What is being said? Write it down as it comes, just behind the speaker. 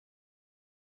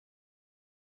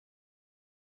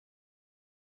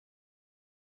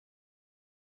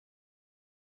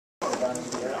around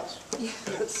anywhere else.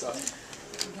 So,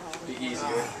 be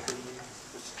easier.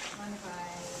 Mind if I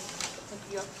pick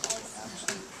you up, guys?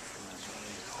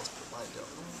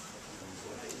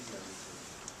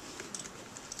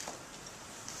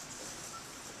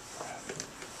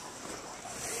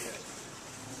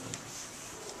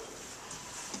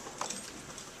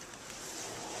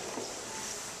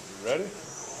 Ready?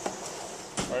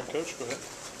 All right, Coach, go ahead.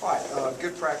 All right,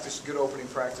 good practice, good opening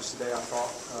practice today, I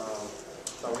thought.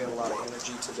 Thought we had a lot of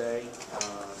energy today. It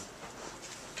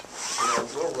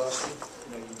was a little rusty.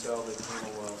 You can tell that,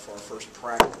 for our first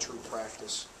true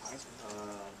practice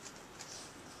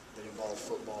that involved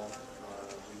football,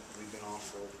 we've been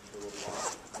off for a little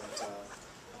while. But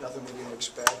nothing we didn't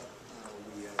expect.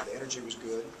 The energy was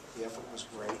good. The effort was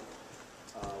great.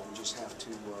 We just have to,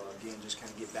 again, just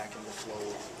kind of get back in the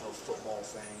flow of football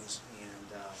things and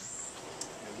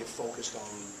get focused on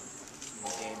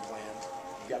the game plan.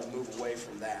 We've got to move away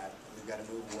from that. We've got to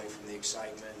move away from the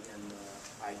excitement and the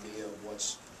idea of what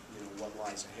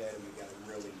lies ahead. And we've got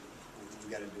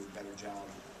to do a better job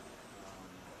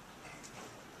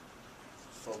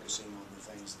focusing on the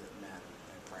things that matter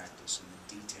at practice and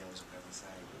the details of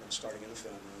everything. Starting in the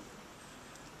film room.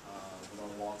 With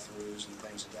our walkthroughs and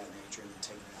things of that nature, and then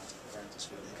taking it out to the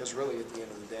practice field. Because really, at the end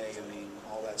of the day, I mean,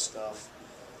 all that stuff,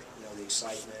 the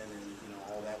excitement and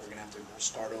all that, we're going to have to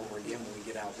start over again when we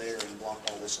get out there and block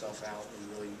all this stuff out and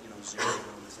really, zero in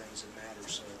on the things that matter.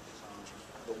 So,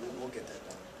 but we'll get that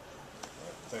done.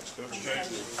 Thanks, Coach. Okay.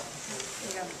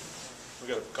 We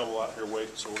got a couple out here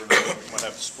waiting, so we might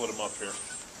have to split them up here.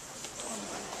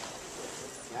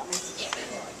 Yeah.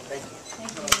 Thank you.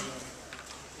 Thank you.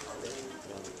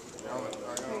 I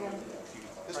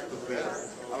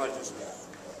like this one.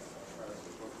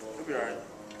 He'll be all right.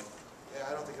 Yeah,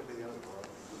 I don't think it'll be the other one.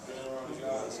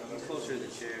 He's closer to the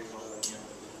chair.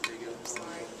 There you go.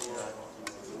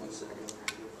 1 second.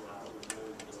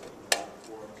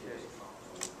 Okay.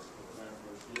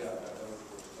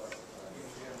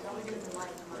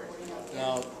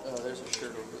 Now, there's a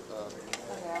shirt over.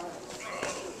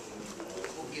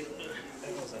 We'll get it.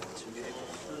 That goes like 2 games.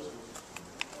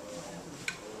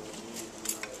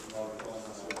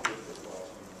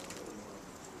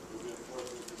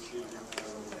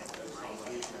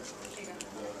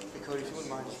 Hey Cody, if you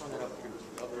wouldn't mind, just run that up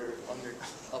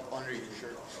under your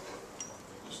shirt.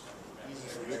 Easy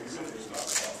for you.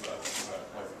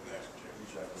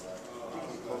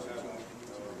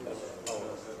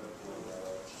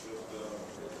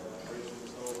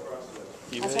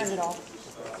 I turned it off.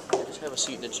 Just have a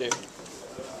seat in the chair.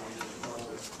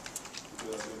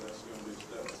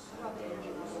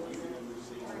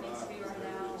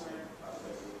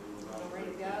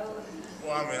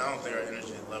 Well, I mean, I don't think our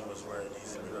energy level is where it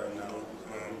needs to be right now. A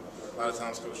lot of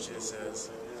times Coach Chizik says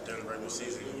during the regular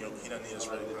season, he doesn't need us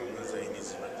ready on Wednesday, he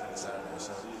needs us ready on Saturday.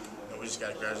 So, we just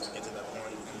got to gradually get to that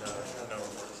point. And,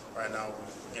 right now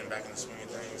we're getting back in the swing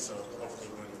of things. So hopefully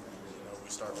when, we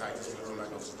start practice, we come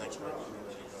back on to the next break.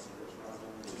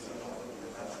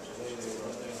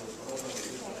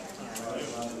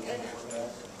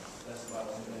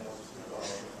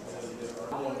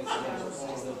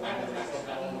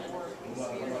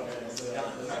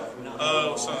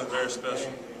 It was something very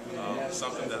special,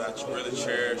 something that I really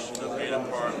cherish, being a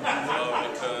part of,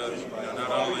 because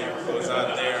not only was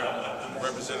I there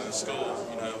representing the school,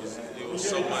 it was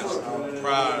so much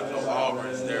pride of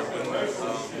Auburn there with me.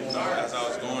 As I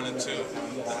was going into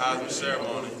the Heisman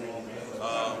ceremony,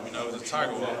 it was a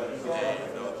Tiger Walk,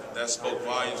 and that spoke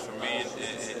volumes for me and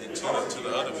to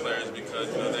the other players, because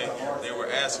they were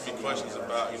asking me questions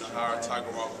about how our Tiger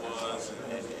Walk was,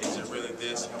 and is it really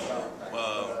this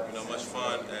much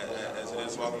fun as it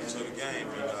is walking into the game,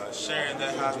 and sharing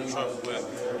that Heisman Trophy with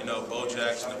Bo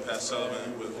Jackson and Pat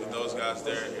Sullivan, with those guys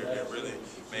there, it really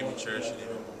made me cherish it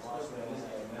even more.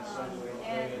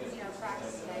 And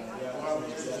practice today.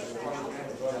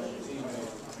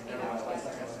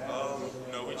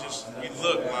 We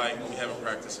look like we haven't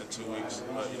practiced in 2 weeks,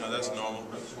 but that's normal, and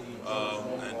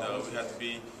we have to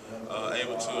be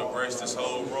able to embrace this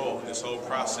whole role, this whole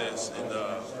process, and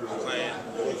playing,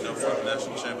 for the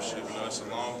national championship. It's a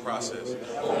long process,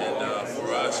 and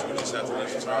for us, we just have to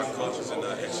listen to our coaches and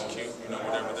execute,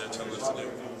 whatever they're telling us to do.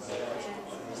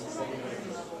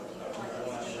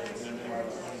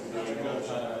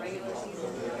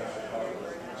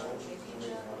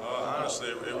 Honestly,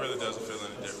 it really doesn't feel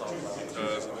any different,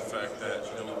 because of the fact that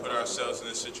we put ourselves in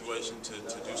this situation to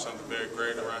do something very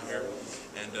great around here,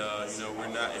 and we're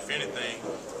not. If anything,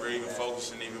 we're even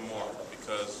focusing even more,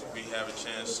 because we have a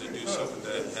chance to do something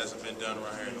that hasn't been done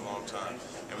around here in a long time,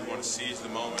 and we want to seize the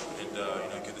moment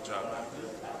and get the job done.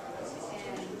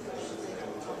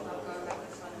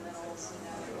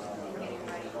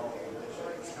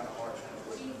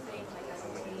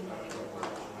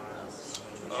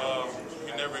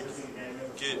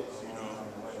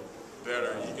 get,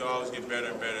 better. You can always get better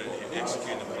and better in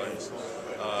executing the plays.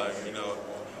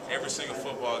 Every single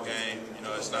football game,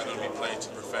 it's not going to be played to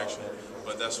perfection,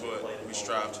 but that's what we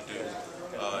strive to do.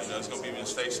 There's going to be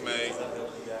mistakes made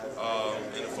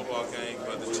in the football game,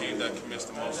 but the team that commits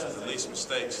the most, the least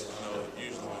mistakes,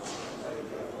 usually wins.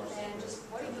 And just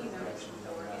what have you noticed with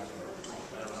Oregon,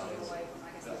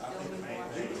 like the film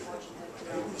and watching?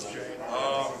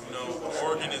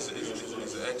 Oregon is an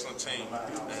excellent team,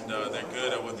 and they're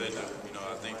good at what they do.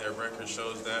 I think their record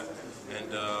shows that,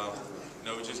 and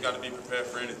we just got to be prepared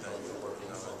for anything.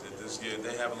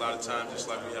 They have a lot of time, just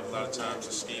like we have a lot of time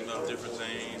to scheme up different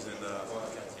things, and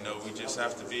we just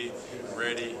have to be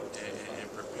ready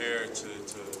and prepared to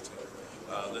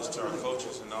listen to our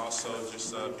coaches, and also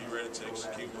just be ready to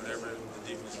execute whatever the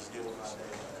defense is giving us.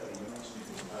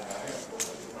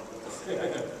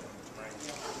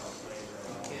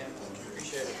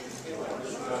 Appreciate it.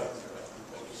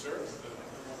 Sir?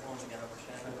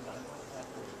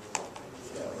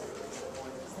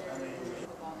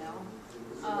 Football now.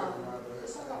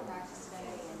 Let's talk about practice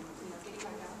today and getting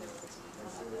back out there with the team.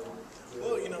 How's that going?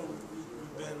 Well,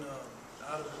 we've been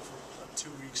out of it for 2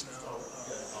 weeks now.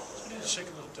 We need to shake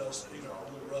a little dust, a little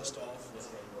rust off, and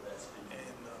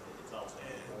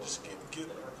just get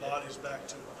our bodies back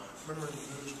to remembering the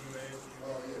moves we made,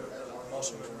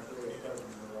 muscle memory that we needed.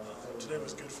 Today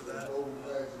was good for that. We'll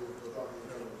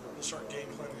start game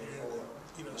planning here,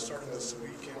 starting this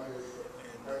week, and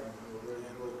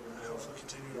hopefully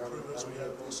continue to improve as we have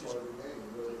all season. Do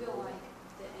you feel like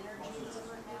the energy is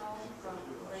different now from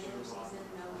regular season,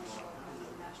 knowing what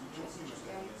the national championship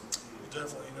game?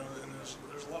 Definitely, and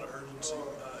there's a lot of urgency,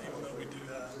 even though we do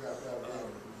have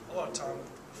a lot of time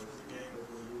before the game.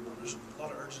 There's a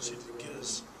lot of urgency to get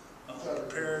us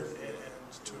prepared and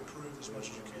to improve as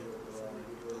much as you can before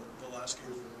the last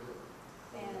game.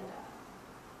 And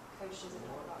Coach Chizik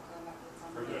talked about going back to the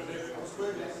summer game.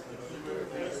 Doing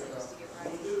things to get ready.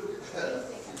 What do you think of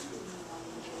the team on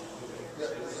the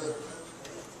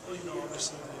Well,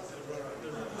 obviously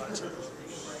they run high tempo,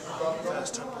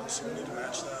 fast tempo, so we need to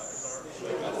match that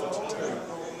with our offensive team.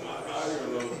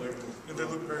 If they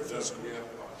look very physical, we're going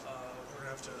to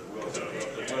have to continue to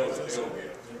be physical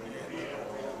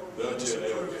and just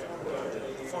improve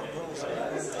the fundamentals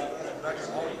back in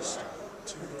August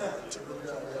to really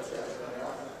play.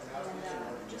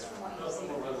 just from what you've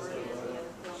seen from Oregon,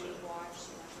 the film you've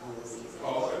watched throughout the season,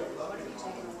 what have you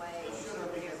taken away from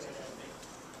here today?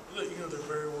 They're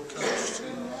very well coached.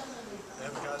 They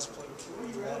have guys play with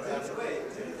a lot of effort.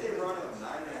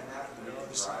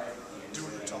 Obviously, do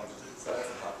what they're taught to do.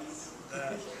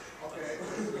 That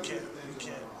we can't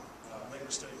make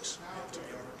mistakes. We have to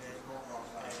be on our game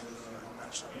and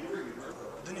match them.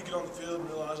 But then you get on the field and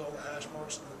realize all the hash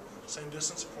marks are the same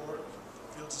distance apart.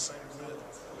 The field's the same width.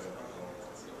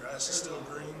 Grass is still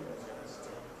green.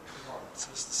 It's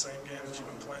just the same game that you've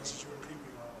been playing since you were in PB.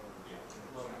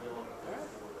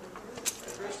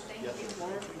 Thank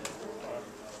you.